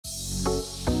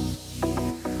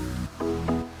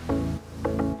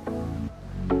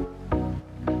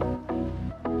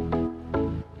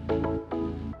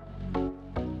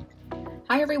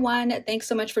Hi everyone, thanks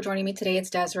so much for joining me today. It's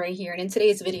Desiree here, and in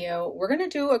today's video, we're going to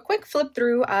do a quick flip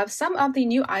through of some of the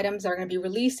new items that are going to be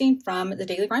releasing from the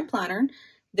Daily Grind Planner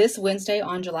this Wednesday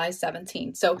on July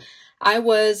 17th. So I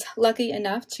was lucky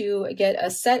enough to get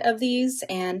a set of these,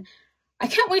 and I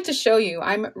can't wait to show you.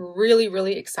 I'm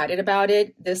really excited about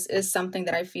it. This is something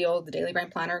that I feel the Daily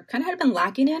Grind Planner kind of had been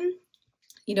lacking in.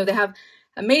 You know, they have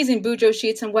amazing Bujo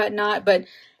sheets and whatnot, but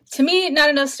to me, not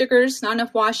enough stickers, not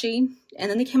enough washi. And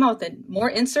then they came out with more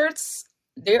inserts.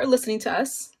 They're listening to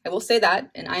us. I will say that,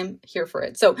 and I'm here for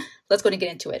it. So let's go and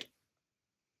get into it.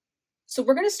 So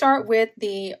we're going to start with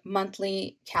the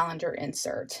monthly calendar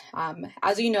insert.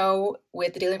 As you know,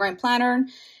 with the Daily Grind Planner,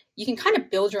 you can kind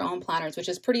of build your own planners, which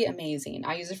is pretty amazing.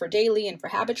 I use it for daily and for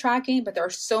habit tracking, but there are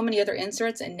so many other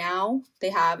inserts. And now they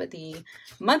have the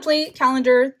monthly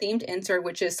calendar themed insert,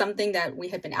 which is something that we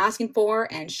had been asking for,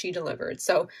 and she delivered.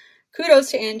 So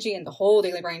kudos to Angie and the whole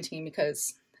Daily Grind team,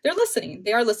 because they're listening.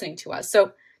 They are listening to us.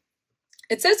 So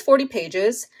it says 40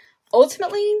 pages.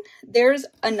 Ultimately, there's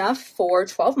enough for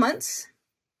 12 months.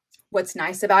 What's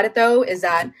nice about it, though, is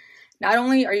that not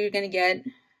only are you going to get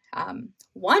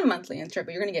one monthly insert,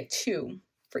 but you're going to get two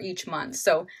for each month.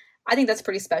 So I think that's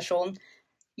pretty special.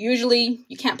 Usually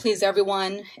you can't please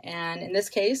everyone. And in this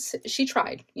case, she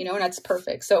tried, you know, and that's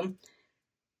perfect. So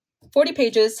 40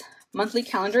 pages, monthly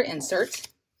calendar insert.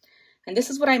 And this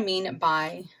is what I mean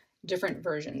by different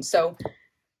versions. So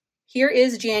here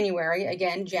is January,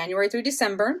 again, January through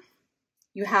December.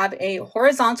 You have a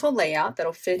horizontal layout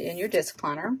that'll fit in your disc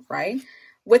planner, right?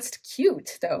 What's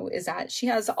cute, though, is that she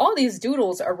has all these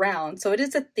doodles around. So it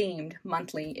is a themed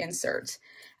monthly insert.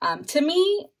 To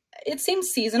me, it seems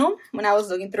seasonal when I was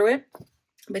looking through it.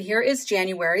 But here is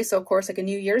January. So, of course, like a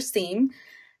New Year's theme.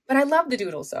 But I love the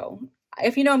doodles, though.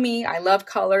 If you know me, I love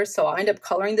colors. So I'll end up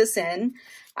coloring this in.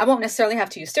 I won't necessarily have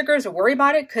to use stickers or worry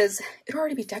about it because it'll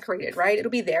already be decorated, right?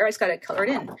 It'll be there. I just got to color it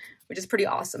in, which is pretty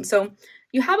awesome. So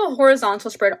you have a horizontal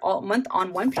spread all month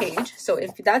on one page. So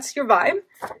if that's your vibe,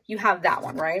 you have that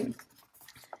one, right?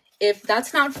 If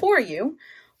that's not for you,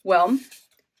 well,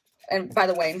 and by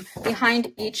the way,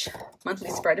 behind each monthly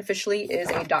spread officially is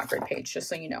a dot grid page, just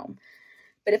so you know.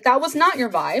 But if that was not your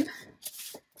vibe,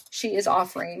 she is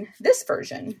offering this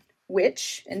version,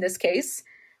 which in this case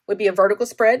would be a vertical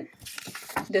spread,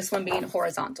 this one being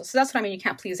horizontal. So that's what I mean. You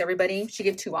can't please everybody. She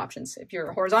gave two options. If you're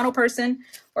a horizontal person,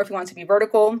 or if you want to be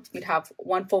vertical, you'd have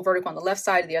one full vertical on the left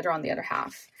side, the other on the other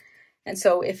half. And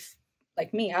so if,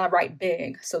 like me, I write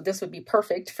big, so this would be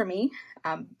perfect for me.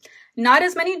 Not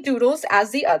as many doodles as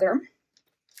the other.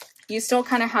 You still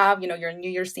kind of have, you know, your New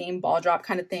Year's theme, ball drop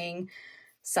kind of thing,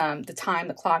 the time,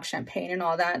 the clock, champagne, and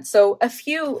all that. So a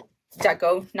few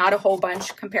deco, not a whole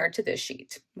bunch compared to this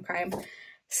sheet, okay?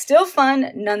 Still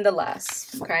fun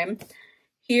nonetheless, okay?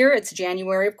 Here it's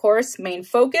January, of course. Main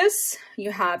focus, you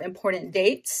have important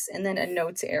dates and then a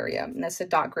notes area, and that's a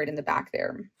dot grid in the back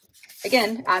there.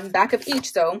 Again, on the back of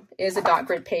each, though, is a dot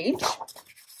grid page.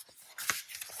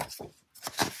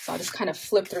 So I'll just kind of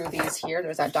flip through these here.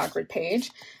 There's that dot grid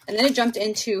page. And then it jumped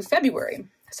into February.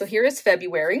 So here is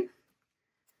February.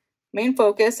 Main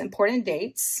focus, important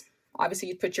dates. Obviously,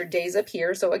 you put your days up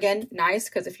here. So again, nice,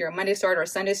 because if you're a Monday start or a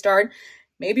Sunday start,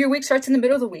 maybe your week starts in the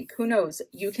middle of the week. Who knows?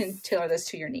 You can tailor this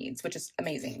to your needs, which is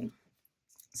amazing.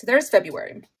 So there's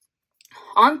February.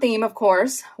 On theme, of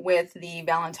course, with the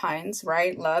Valentine's,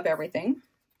 right? Love everything.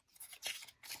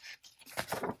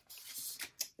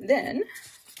 Then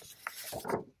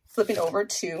flipping over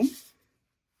to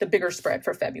the bigger spread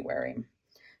for February.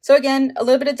 So again, a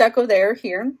little bit of deco there,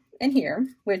 here, and here,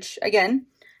 which again,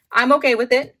 I'm okay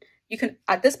with it. You can,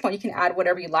 at this point, you can add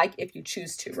whatever you like if you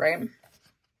choose to, right?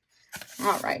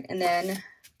 All right, and then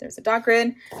there's a dot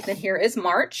grid. Then here is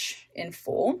March in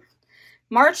full.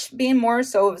 March being more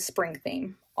so of a spring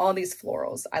theme. All these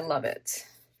florals, I love it.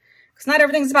 Because not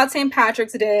everything's about St.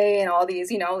 Patrick's Day and all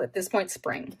these, you know, at this point,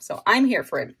 spring. So I'm here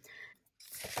for it.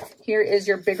 Here is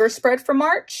your bigger spread for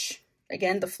March.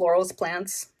 Again, the florals,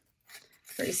 plants,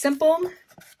 very simple.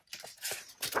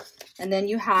 And then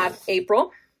you have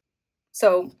April.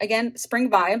 So again, spring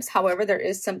vibes. However, there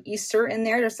is some Easter in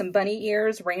there. There's some bunny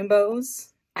ears,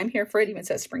 rainbows. I'm here for it. Even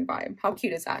says spring vibe. How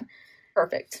cute is that?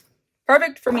 Perfect.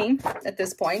 Perfect for me at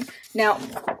this point. Now,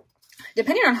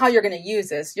 depending on how you're going to use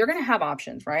this, you're going to have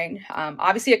options, right?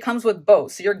 Obviously, it comes with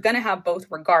both. So you're going to have both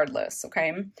regardless,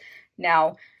 okay?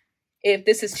 Now, if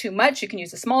this is too much, you can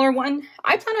use a smaller one.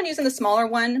 I plan on using the smaller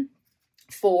one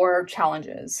for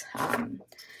challenges.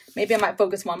 Maybe I might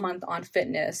focus 1 month on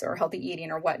fitness or healthy eating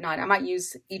or whatnot. I might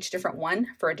use each different one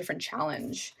for a different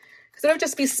challenge because it'll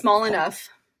just be small enough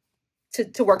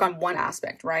to work on one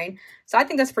aspect, right? So I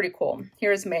think that's pretty cool.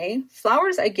 Here's May.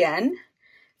 Flowers again.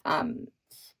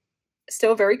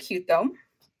 Still very cute though,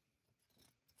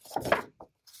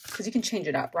 because you can change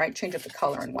it up, right? Change up the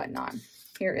color and whatnot.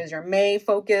 Here is your May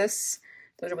focus.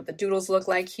 Those are what the doodles look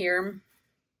like here.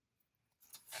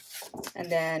 And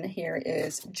then here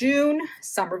is June,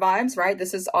 summer vibes, right?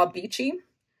 This is all beachy,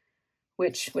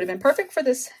 which would have been perfect for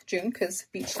this June because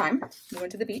beach time. We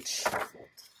went to the beach.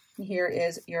 And here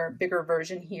is your bigger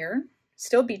version here,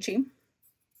 still beachy.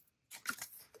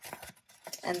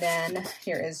 And then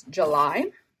here is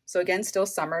July. So again, still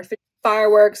summer.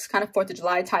 Fireworks, kind of 4th of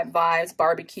July type vibes,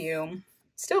 barbecue.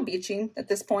 Still beachy at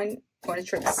this point, going to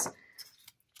trips.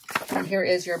 And here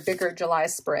is your bigger July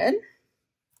spread.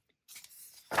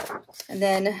 And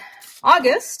then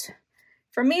August,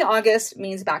 for me, August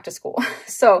means back to school.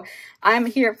 So I'm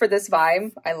here for this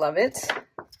vibe. I love it.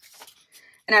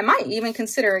 And I might even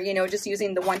consider, you know, just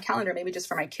using the one calendar, maybe just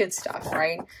for my kids' stuff,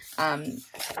 right?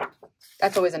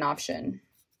 That's always an option.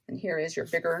 And here is your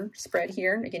bigger spread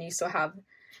here. Again, you still have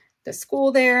the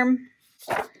school there.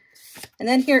 And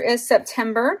then here is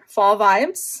September, fall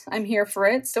vibes. I'm here for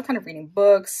it. Still kind of reading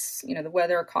books, you know, the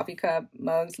weather, coffee cup,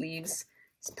 mugs, leaves.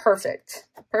 It's perfect.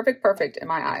 Perfect, perfect in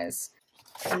my eyes.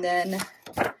 And then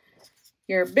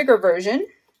your bigger version,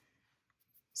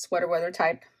 sweater weather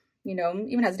type, you know,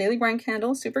 even has a daily grind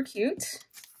candle, super cute.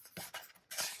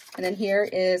 And then here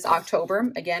is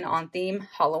October, again on theme,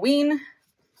 Halloween.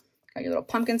 Got your little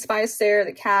pumpkin spice there,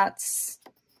 the cats.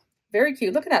 Very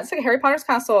cute. Look at that. It's like a Harry Potter's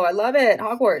castle. I love it.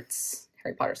 Hogwarts.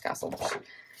 Harry Potter's castle.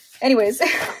 Anyways,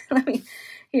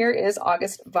 here is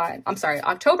August vibe. I'm sorry,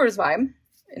 October's vibe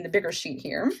in the bigger sheet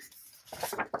here.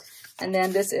 And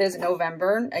then this is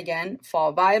November. Again,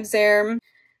 fall vibes there.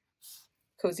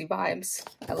 Cozy vibes.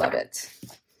 I love it.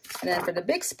 And then for the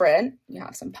big spread, you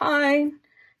have some pie.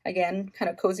 Again,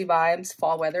 kind of cozy vibes,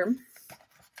 fall weather.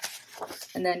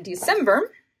 And then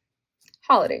December,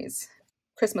 holidays,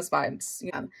 Christmas vibes.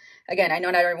 Again, I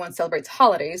know not everyone celebrates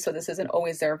holidays, so this isn't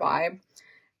always their vibe.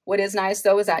 What is nice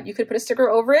though is that you could put a sticker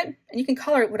over it and you can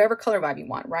color it whatever color vibe you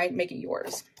want, right? Make it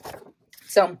yours.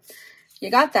 So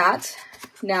you got that.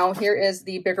 Now here is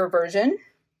the bigger version.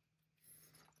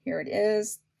 Here it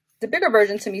is. The bigger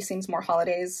version to me seems more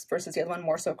holidays versus the other one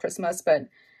more so Christmas, but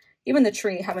even the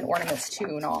tree having ornaments too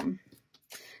and all.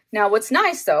 Now what's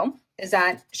nice though is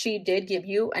that she did give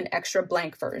you an extra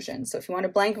blank version. So if you want a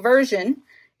blank version,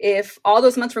 if all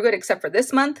those months were good except for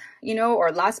this month, you know,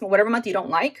 or last month, whatever month you don't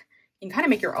like, you can kind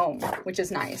of make your own, which is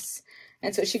nice.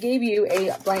 And so she gave you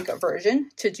a blank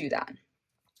version to do that.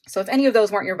 So if any of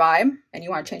those weren't your vibe and you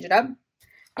want to change it up,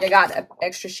 you got an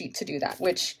extra sheet to do that,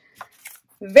 which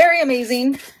very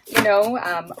amazing. You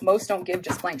know, most don't give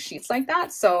just blank sheets like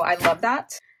that. So I love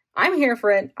that. I'm here for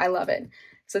it. I love it.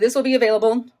 So this will be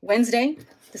available Wednesday,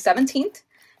 the 17th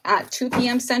at 2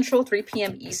 p.m. Central, 3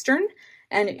 p.m. Eastern.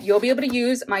 And you'll be able to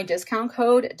use my discount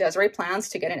code DESIREEPLANS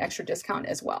to get an extra discount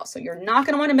as well. So you're not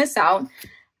going to want to miss out.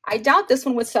 I doubt this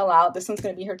one would sell out. This one's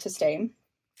going to be here to stay.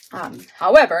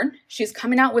 However, she's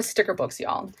coming out with sticker books,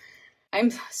 y'all.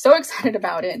 I'm so excited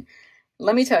about it.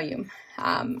 Let me tell you,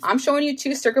 I'm showing you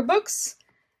 2 sticker books.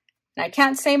 And I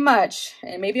can't say much,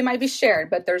 and maybe it might be shared,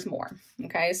 but there's more.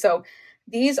 Okay, so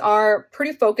these are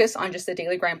pretty focused on just the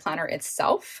Daily Grind Planner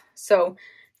itself. So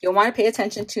you'll want to pay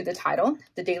attention to the title,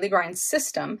 the Daily Grind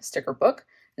System sticker book,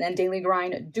 and then Daily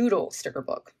Grind Doodle sticker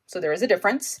book. So there is a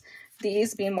difference.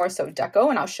 These being more so deco,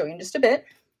 and I'll show you in just a bit.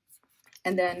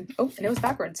 And then, oh, and it was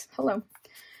backwards. Hello.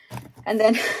 And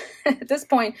then at this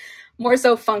point, more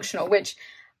so functional, which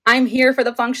I'm here for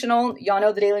the functional. Y'all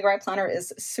know the Daily Grind Planner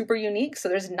is super unique. So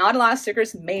there's not a lot of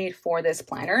stickers made for this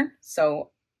planner.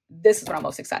 So this is what I'm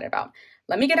most excited about.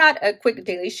 Let me get out a quick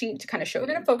daily sheet to kind of show you.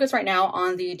 We're going to focus right now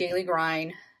on the Daily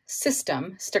Grind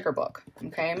System sticker book.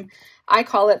 Okay. I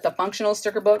call it the functional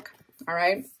sticker book. All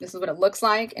right. This is what it looks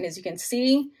like. And as you can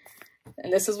see,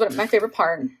 and this is what my favorite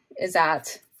part is,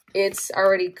 that it's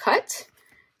already cut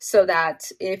so that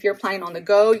if you're planning on the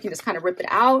go, you can just kind of rip it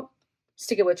out,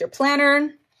 stick it with your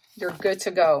planner. You're good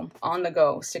to go on the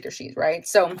go sticker sheet, right?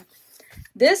 So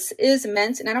this is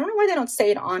meant, and I don't know why they don't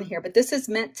say it on here, but this is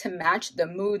meant to match the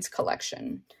Moods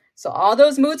collection. So all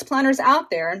those Moods planners out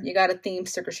there, you got a theme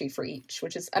sticker sheet for each,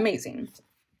 which is amazing.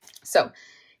 So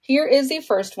here is the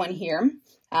first one here.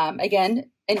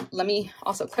 Again, and let me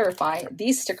also clarify,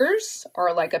 these stickers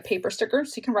are like a paper sticker,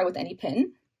 so you can write with any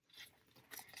pen.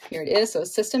 Here it is. So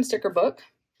system sticker book.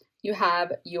 You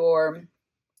have your,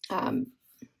 I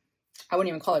wouldn't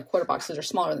even call it quarter boxes, or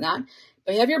smaller than that.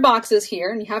 But you have your boxes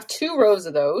here, and you have 2 rows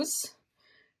of those.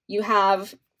 You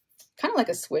have kind of like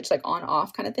a switch, like on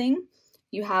off kind of thing.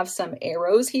 You have some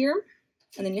arrows here,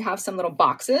 and then you have some little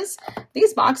boxes.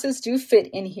 These boxes do fit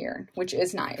in here, which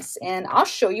is nice. And I'll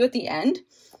show you at the end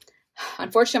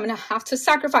Unfortunately, I'm going to have to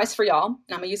sacrifice for y'all, and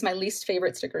I'm going to use my least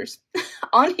favorite stickers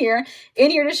on here,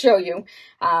 in here to show you.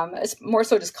 It's more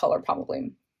so just color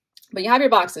probably. But you have your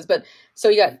boxes. But so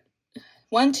you got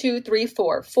 1, 2, 3,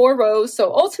 4 rows.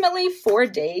 So ultimately 4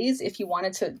 days if you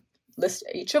wanted to list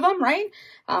each of them, right?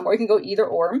 Or you can go either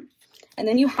or. And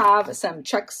then you have some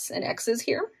checks and X's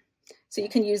here. So you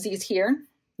can use these here.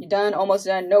 You're done, almost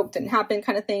done, nope, didn't happen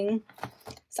kind of thing.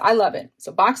 So I love it.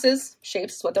 So boxes,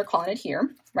 shapes is what they're calling it here,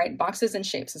 right? Boxes and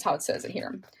shapes is how it says it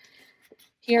here.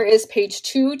 Here is page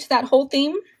 2 to that whole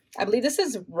theme. I believe this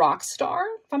is Rockstar,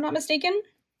 if I'm not mistaken.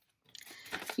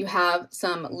 You have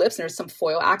some lips, and there's some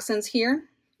foil accents here.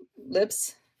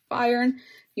 Lips, fire.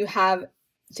 You have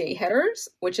day headers,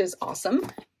 which is awesome.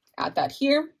 Add that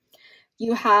here.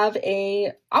 You have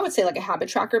a, I would say like a habit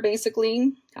tracker,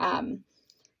 basically.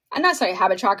 I'm not saying a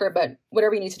habit tracker, but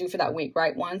whatever you need to do for that week,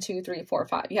 right? 1, 2, 3, 4,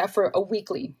 5. You have for a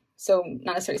weekly. So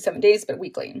not necessarily 7 days, but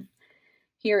weekly.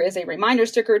 Here is a reminder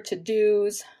sticker,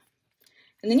 to-dos.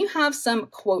 And then you have some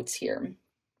quotes here.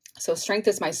 So strength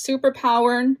is my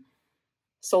superpower.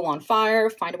 Soul on fire.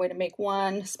 Find a way to make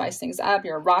one. Spice things up.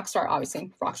 You're a rock star.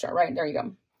 Obviously, rock star, right? There you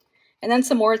go. And then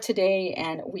some more today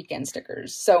and weekend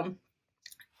stickers. So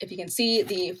if you can see,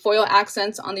 the foil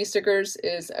accents on these stickers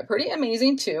is pretty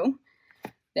amazing too.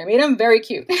 They made them very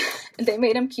cute. They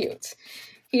made them cute.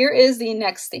 Here is the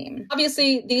next theme.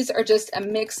 Obviously, these are just a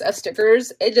mix of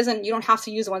stickers. You don't have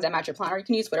to use the ones that match your planner. You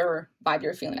can use whatever vibe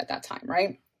you're feeling at that time,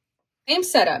 right? Same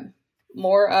setup.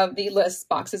 More of the list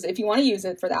boxes if you want to use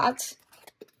it for that.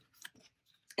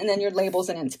 And then your labels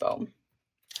and inspo.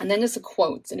 And then just the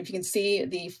quotes. And if you can see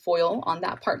the foil on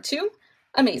that part too,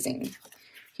 amazing.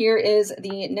 Here is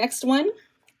the next one.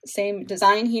 Same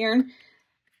design here.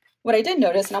 What I did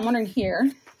notice, and I'm wondering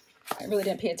here, I really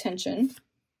didn't pay attention.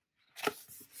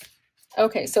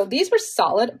 Okay, so these were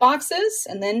solid boxes,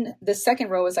 and then the second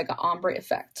row is like an ombre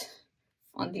effect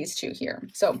on these two here.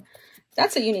 So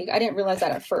that's a unique, I didn't realize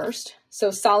that at first. So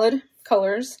solid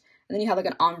colors, and then you have like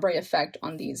an ombre effect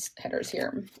on these headers here.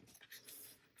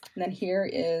 And then here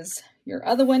is your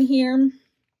other one here.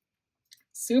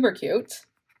 Super cute.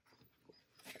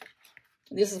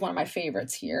 This is one of my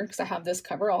favorites here because I have this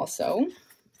cover also.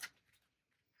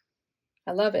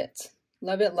 I love it.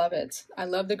 Love it, love it. I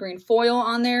love the green foil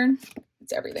on there.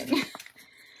 It's everything.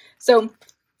 So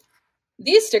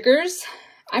these stickers,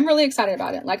 I'm really excited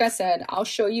about it. Like I said, I'll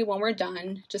show you when we're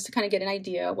done just to kind of get an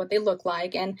idea of what they look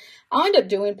like. And I'll end up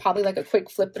doing probably like a quick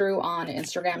flip through on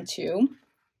Instagram too.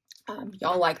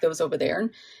 Y'all like those over there.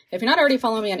 If you're not already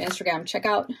following me on Instagram, check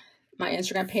out my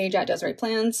Instagram page at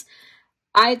DESIREEPLANS.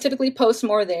 I typically post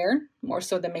more there, more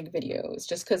so than make videos,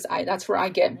 just because that's where I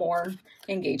get more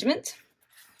engagement.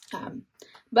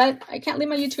 But I can't leave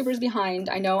my YouTubers behind.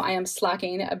 I know I am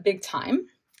slacking a big time,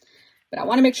 but I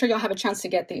want to make sure y'all have a chance to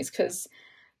get these because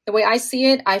the way I see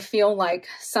it, I feel like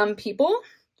some people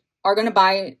are going to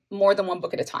buy more than one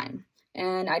book at a time.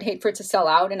 And I'd hate for it to sell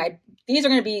out. And these are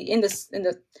going to be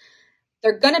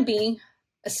they're going to be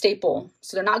a staple.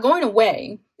 So they're not going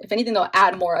away. If anything, they'll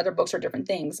add more other books or different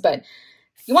things, but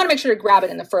you want to make sure to grab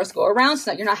it in the first go around so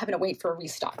that you're not having to wait for a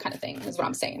restock kind of thing is what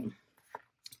I'm saying.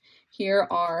 Here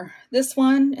are this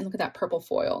one, and look at that purple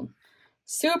foil.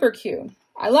 Super cute.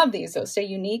 I love these though. Stay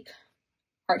unique.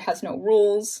 Art has no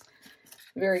rules.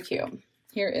 Very cute.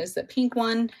 Here is the pink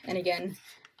one, and again,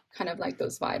 kind of like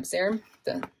those vibes there.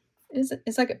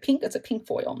 It's like a pink. It's a pink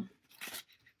foil.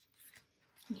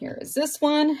 Here is this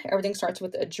one. Everything starts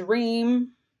with a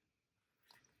dream.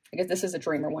 I guess this is a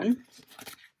dreamer one.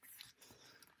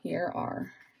 Here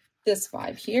are this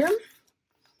vibe here.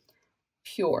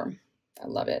 Pure. I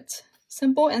love it.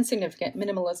 Simple and significant.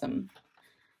 Minimalism.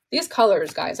 These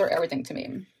colors, guys, are everything to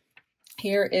me.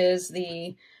 Here is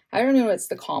the, I don't know, it's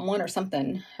the calm one or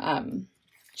something.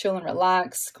 Chill and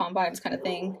relax, calm vibes kind of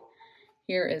thing.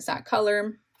 Here is that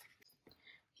color.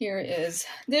 Here is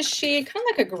this shade, kind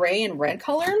of like a gray and red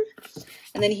color.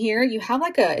 And then here you have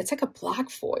like it's like a black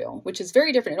foil, which is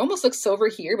very different. It almost looks silver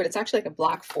here, but it's actually like a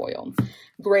black foil,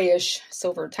 grayish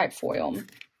silver type foil.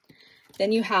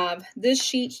 Then you have this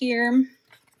sheet here,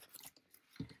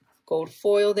 gold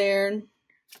foil there.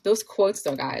 Those quotes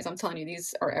though, guys, I'm telling you,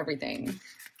 these are everything. And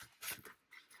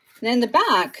then in the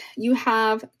back, you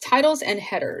have titles and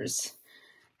headers.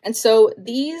 And so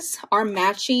these are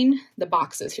matching the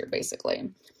boxes here,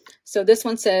 basically. So this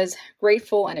one says,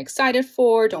 grateful and excited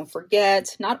for, don't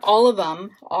forget. Not all of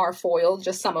them are foiled,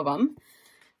 just some of them.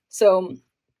 So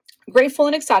grateful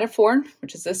and excited for,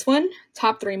 which is this one.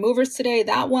 Top 3 movers today,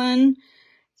 that one.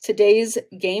 Today's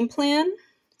game plan.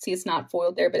 See, it's not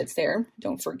foiled there, but it's there.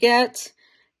 Don't forget.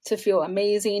 To feel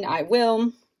amazing, I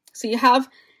will. So you have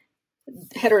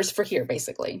headers for here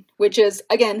basically, which is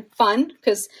again fun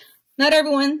because not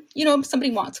everyone, you know,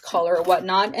 somebody wants color or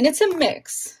whatnot, and it's a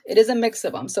mix. It is a mix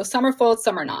of them. So some are full,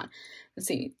 some are not. Let's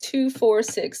see, 2, 4,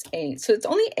 6, 8. So it's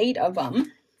only 8 of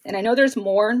them. And I know there's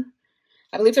more.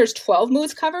 I believe there's 12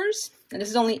 moods covers, and this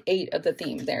is only 8 of the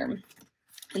theme there.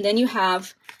 And then you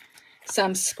have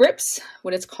some scripts,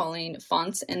 what it's calling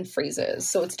fonts and phrases.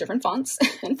 So it's different fonts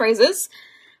and phrases,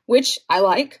 which I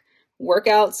like.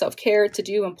 Workout, self-care,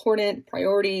 to-do, important,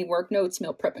 priority, work notes,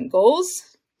 meal prep, and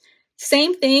goals.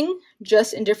 Same thing,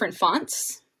 just in different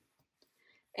fonts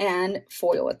and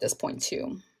foil at this point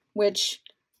too, which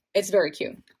it's very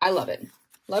cute. I love it.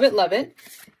 Love it, love it.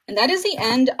 And that is the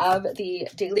end of the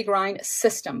Daily Grind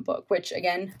System book, which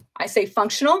again, I say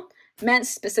functional, meant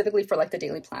specifically for like the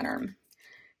daily planner.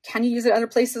 Can you use it other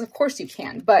places? Of course you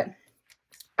can, but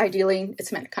ideally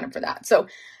it's meant kind of for that. So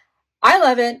I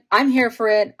love it. I'm here for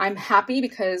it. I'm happy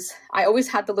because I always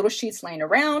had the little sheets laying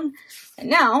around,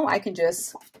 and now I can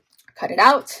just cut it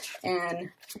out and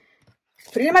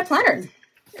put it in my planner.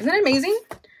 Isn't that amazing?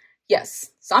 Yes.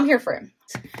 So I'm here for it.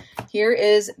 Here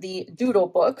is the doodle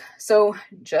book. So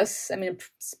just, I mean, it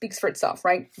speaks for itself,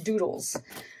 right? Doodles.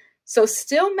 So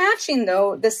still matching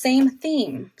though, the same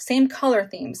theme, same color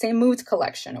theme, same moods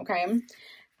collection. Okay.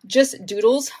 Just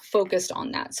doodles focused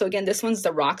on that. So again, this one's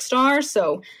the rock star.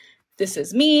 So this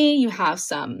is me. You have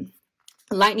some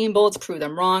lightning bolts, prove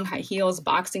them wrong, high heels,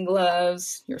 boxing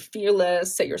gloves, you're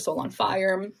fearless, set your soul on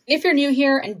fire. If you're new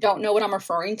here and don't know what I'm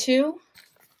referring to,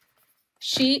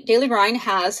 Daily Grind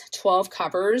has 12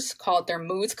 covers called their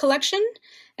Moods Collection,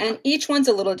 and each one's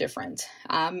a little different.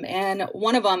 And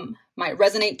one of them might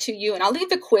resonate to you, and I'll leave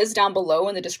the quiz down below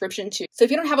in the description too. So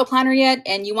if you don't have a planner yet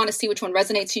and you want to see which one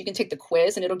resonates, you can take the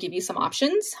quiz and it'll give you some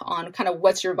options on kind of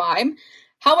what's your vibe.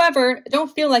 However,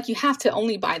 don't feel like you have to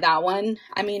only buy that one.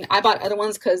 I mean, I bought other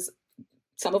ones because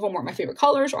some of them weren't my favorite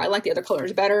colors, or I like the other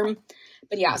colors better.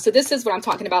 But yeah, so this is what I'm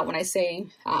talking about when I say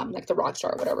like the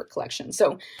Rockstar or whatever collection.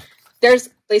 So there's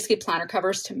basically planner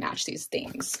covers to match these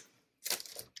themes.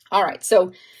 All right,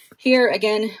 so here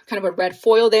again, kind of a red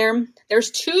foil there.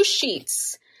 There's 2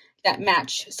 sheets that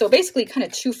match. So basically kind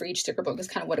of 2 for each sticker book is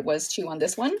kind of what it was too on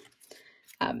this one.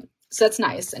 So that's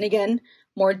nice. And again,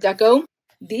 more deco.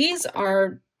 These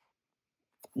are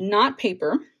not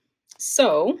paper,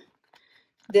 so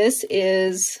this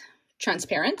is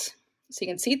transparent, so you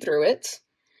can see through it,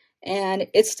 and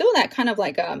it's still that kind of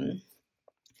like,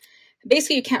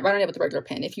 basically you can't write on it with a regular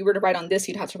pen. If you were to write on this,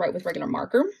 you'd have to write with regular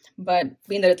marker, but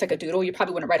being that it's like a doodle, you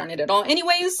probably wouldn't write on it at all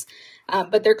anyways,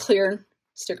 but they're clear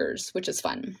stickers, which is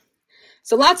fun.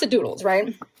 So lots of doodles,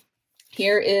 right?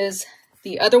 Here is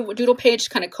the other doodle page,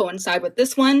 kind of coincide with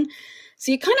this one.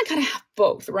 So you kind of gotta have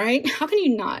both, right? How can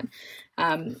you not?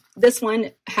 This one,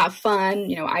 have fun,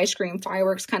 you know, ice cream,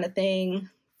 fireworks kind of thing.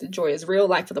 The joy is real,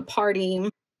 life of the party.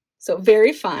 So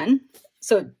very fun.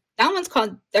 So that one's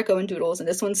called Deco and Doodles, and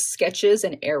this one's Sketches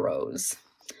and Arrows.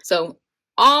 So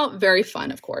all very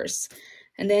fun, of course.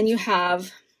 And then you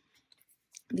have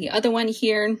the other one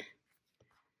here,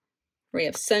 Ray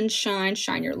of Sunshine,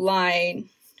 Shine Your Light.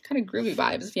 Kind of groovy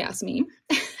vibes, if you ask me,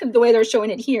 the way they're showing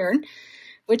it here.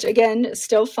 Which again,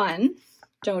 still fun.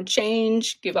 Don't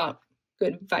change, give out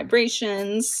good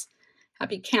vibrations.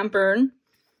 Happy camper,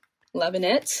 loving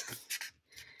it.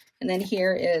 And then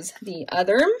here is the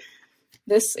other.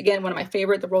 This, again, one of my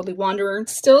favorite, the Worldly Wanderer.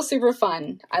 Still super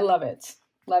fun. I love it.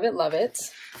 Love it, love it.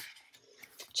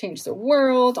 Change the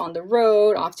world, on the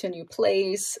road, off to a new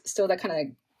place. Still that kind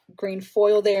of green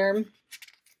foil there.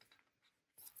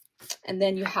 And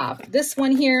then you have this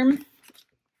one here.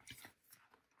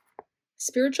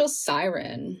 Spiritual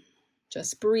Siren,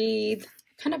 just breathe,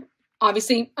 kind of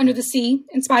obviously under the sea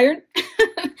inspired.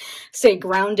 Stay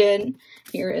grounded.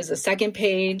 Here is the second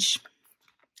page.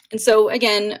 And so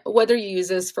again, whether you use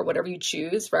this for whatever you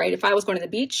choose, right? If I was going to the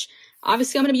beach,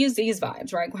 obviously I'm going to use these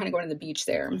vibes, right? Kind of going to the beach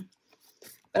there.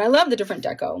 But I love the different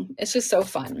deco. It's just so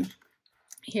fun.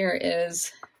 Here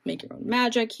is Make Your Own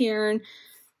Magic here.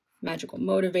 Magical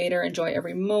Motivator, enjoy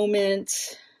every moment.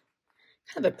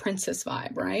 Kind of a princess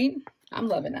vibe, right? I'm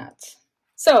loving that.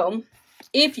 So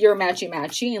if you're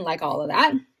matchy-matchy and like all of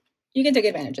that, you can take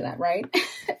advantage of that, right?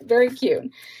 Very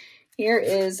cute. Here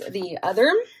is the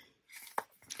other.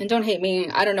 And don't hate me.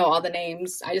 I don't know all the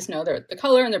names. I just know they're the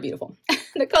color and they're beautiful.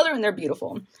 The color and they're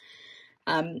beautiful.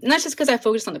 And that's just because I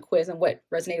focused on the quiz and what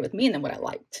resonated with me and then what I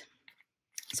liked.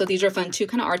 So these are fun too,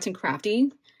 kind of arts and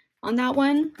crafty on that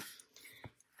one.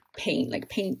 Paint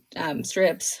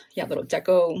strips. You have little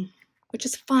deco, which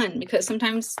is fun because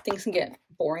sometimes things can get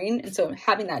boring. And so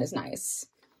having that is nice.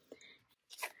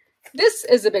 This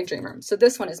is a big dreamer. So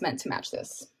this one is meant to match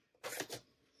this.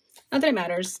 Not that it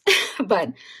matters,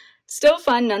 but still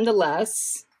fun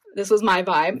nonetheless. This was my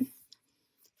vibe.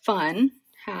 Fun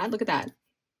hat. Look at that.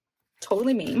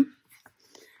 Totally me.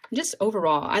 Just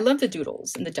overall, I love the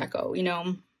doodles and the deco, you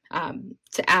know,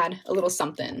 to add a little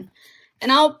something.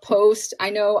 And I'll post, I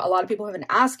know a lot of people have been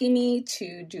asking me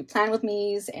to do plan with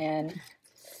me's, and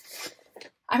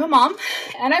I'm a mom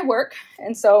and I work.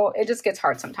 And so it just gets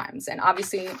hard sometimes. And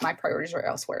obviously my priorities are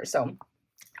elsewhere. So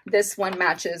this one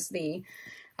matches the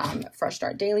Fresh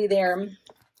Start Daily there.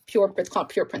 It's called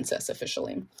Pure Princess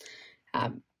officially.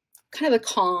 Kind of the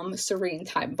calm, serene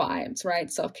type vibes,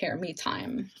 right? Self-care, me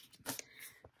time.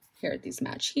 Here, these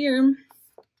match here.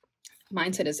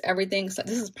 Mindset is everything. So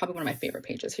this is probably one of my favorite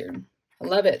pages here. I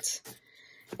love it.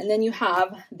 And then you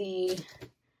have the,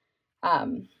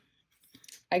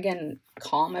 again,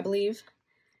 calm, I believe.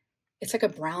 It's like a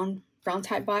brown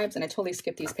type vibes. And I totally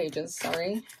skipped these pages.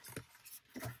 Sorry.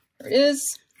 There it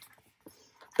is.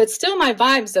 But still my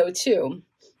vibes though, too.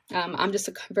 I'm just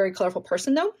a very colorful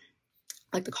person though.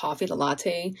 Like the coffee, the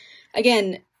latte.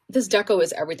 Again, this deco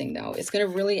is everything though. It's going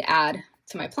to really add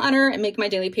to my planner and make my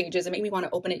daily pages and make me want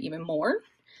to open it even more.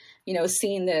 You know,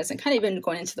 seeing this and kind of even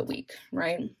going into the week,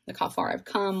 right? Look how far I've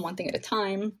come, one thing at a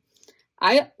time.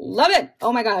 I love it.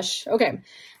 Oh my gosh. Okay.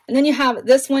 And then you have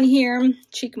this one here,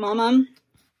 Cheek Mama.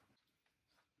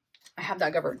 I have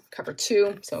that cover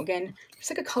too. So again, it's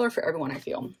like a color for everyone, I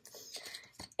feel.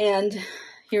 And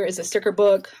here is a sticker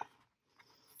book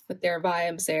with their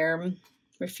vibes there.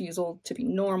 Refusal to be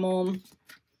normal.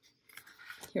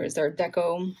 Here is their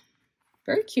deco.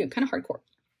 Very cute, kind of hardcore.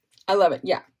 I love it.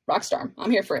 Yeah, rock star.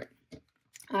 I'm here for it.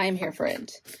 I am here for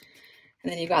it.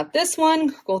 And then you got this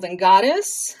one, Golden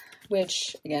Goddess,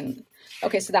 which again,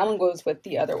 okay, so that one goes with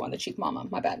the other one, the Cheek Mama,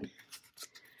 my bad.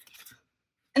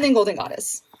 And then Golden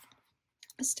Goddess.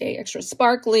 Stay extra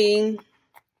sparkly.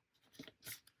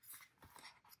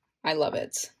 I love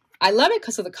it. I love it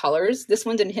because of the colors. This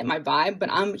one didn't hit my vibe, but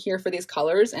I'm here for these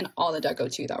colors and all the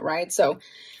deco too though, right? So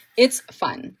it's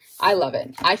fun. I love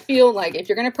it. I feel like if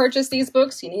you're going to purchase these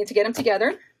books, you need to get them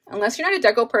together. Unless you're not a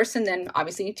deco person, then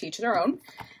obviously to each their own.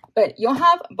 But you'll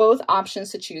have both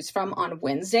options to choose from on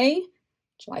Wednesday,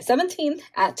 July 17th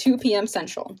at 2 p.m.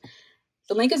 Central.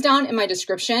 The link is down in my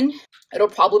description. It'll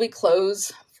probably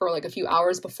close for like a few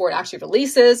hours before it actually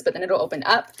releases, but then it'll open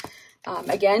up.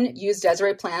 Again, use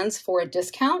Desiree Plans for a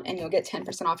discount and you'll get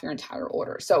 10% off your entire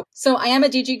order. So I am a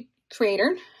DG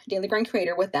creator, daily grind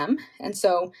creator with them. And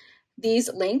so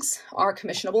these links are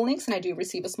commissionable links and I do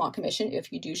receive a small commission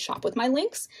if you do shop with my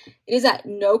links. It is at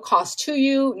no cost to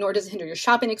you, nor does it hinder your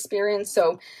shopping experience.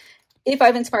 So if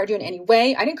I've inspired you in any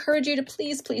way, I'd encourage you to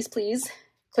please, please, please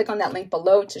click on that link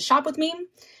below to shop with me.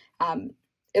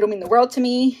 It'll mean the world to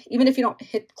me. Even if you don't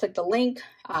click the link,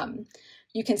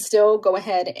 you can still go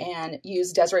ahead and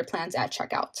use Desiree Plans at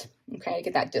checkout, okay,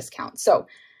 get that discount. So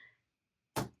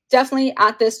definitely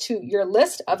add this to your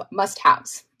list of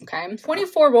must-haves, okay?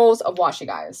 24 rolls of washi,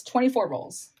 guys, 24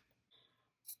 rolls.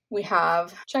 We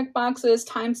have check boxes,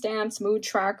 timestamps, mood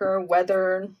tracker,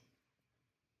 weather,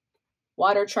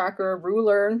 water tracker,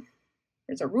 ruler.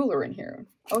 There's a ruler in here.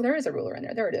 Oh, there is a ruler in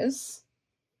there. There it is.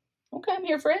 Okay, I'm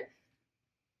here for it.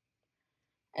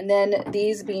 And then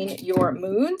these being your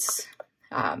moods.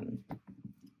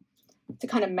 To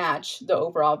kind of match the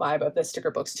overall vibe of the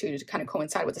sticker books too, to kind of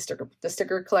coincide with the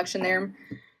sticker collection there.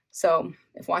 So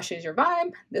if washi is your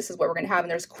vibe, this is what we're going to have.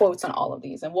 And there's quotes on all of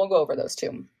these and we'll go over those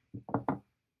too.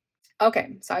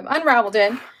 Okay, so I've unraveled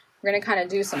it. We're going to kind of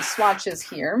do some swatches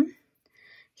here.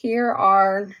 Here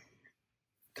are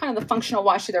kind of the functional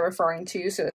washi they're referring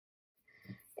to.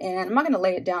 And I'm not going to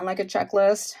lay it down like a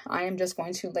checklist. I am just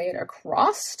going to lay it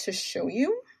across to show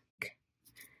you.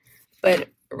 But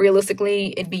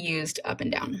realistically, it'd be used up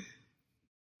and down.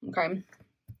 Okay.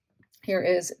 Here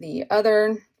is the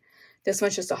other. This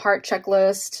one's just a heart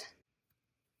checklist.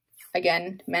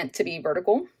 Again, meant to be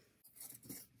vertical.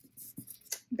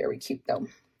 Very cute though.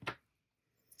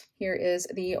 Here is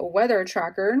the weather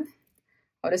tracker.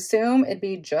 I would assume it'd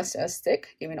be just as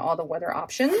thick, giving all the weather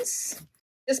options.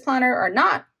 This planner or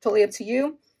not, totally up to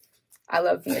you. I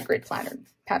love the grid pattern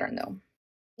though.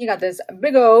 You got this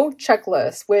big O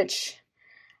checklist, which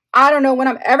I don't know when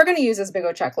I'm ever going to use this big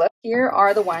O checklist. Here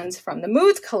are the ones from the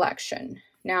Moods collection.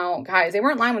 Now, guys, they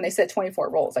weren't lying when they said 24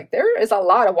 rolls. Like, there is a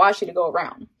lot of washi to go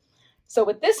around. So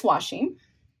with this washi,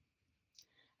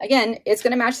 again, it's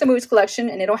going to match the Moods collection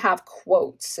and it'll have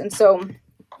quotes. And so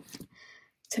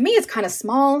to me, it's kind of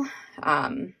small,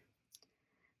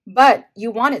 but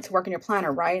you want it to work in your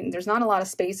planner, right? And there's not a lot of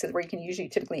spaces where you can usually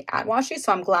typically add washi.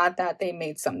 So I'm glad that they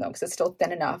made some though, because it's still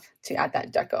thin enough to add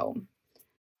that deco.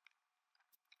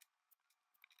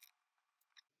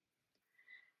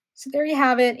 So there you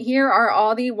have it. Here are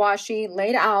all the washi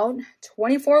laid out,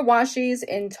 24 washis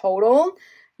in total.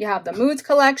 You have the Moods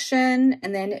collection,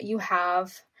 and then you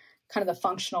have kind of the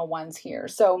functional ones here.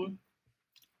 So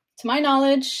to my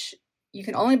knowledge, you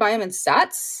can only buy them in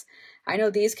sets. I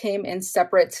know these came in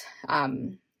separate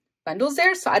bundles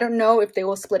there, so I don't know if they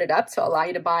will split it up to allow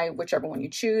you to buy whichever one you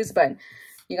choose, but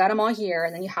you got them all here,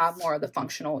 and then you have more of the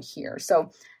functional here.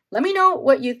 So let me know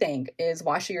what you think. Is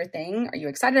washi your thing? Are you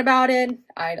excited about it?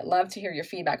 I'd love to hear your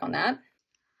feedback on that.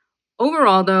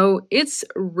 Overall, though, it's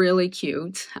really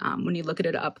cute. When you look at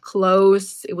it up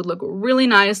close, it would look really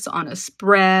nice on a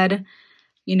spread.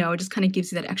 You know, it just kind of gives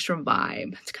you that extra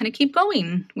vibe to kind of keep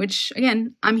going, which,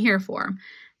 again, I'm here for.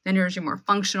 Then there's your more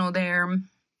functional there.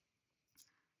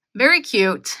 Very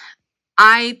cute.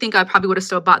 I think I probably would have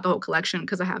still bought the whole collection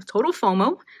because I have total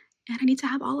FOMO and I need to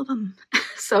have all of them.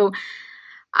 So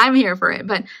I'm here for it.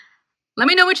 But let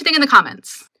me know what you think in the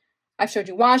comments. I've showed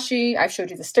you washi. I've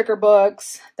showed you the sticker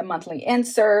books, the monthly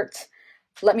insert.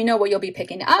 Let me know what you'll be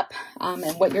picking up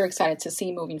and what you're excited to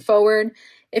see moving forward.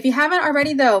 If you haven't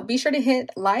already, though, be sure to hit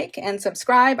like and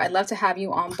subscribe. I'd love to have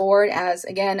you on board as,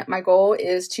 again, my goal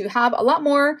is to have a lot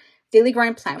more daily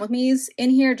grind plant with me's in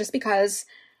here just because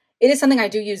it is something I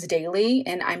do use daily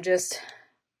and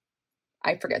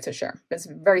I forget to share. It's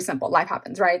very simple. Life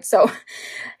happens, right? So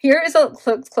here is a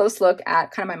close look at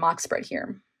kind of my mock spread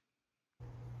here.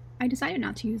 I decided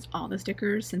not to use all the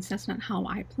stickers since that's not how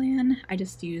I plan. I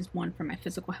just used one for my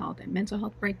physical health and mental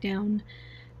health breakdown.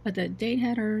 But the date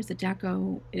headers, the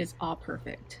deco, it is all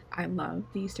perfect. I love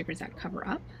these stickers that cover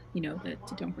up, you know, the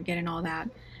don't forget and all that.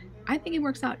 I think it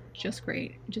works out just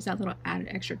great. Just that little added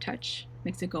extra touch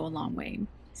makes it go a long way.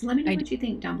 So let me know what you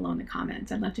think down below in the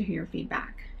comments. I'd love to hear your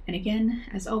feedback. And again,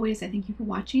 as always, I thank you for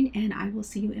watching and I will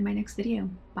see you in my next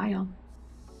video. Bye, y'all.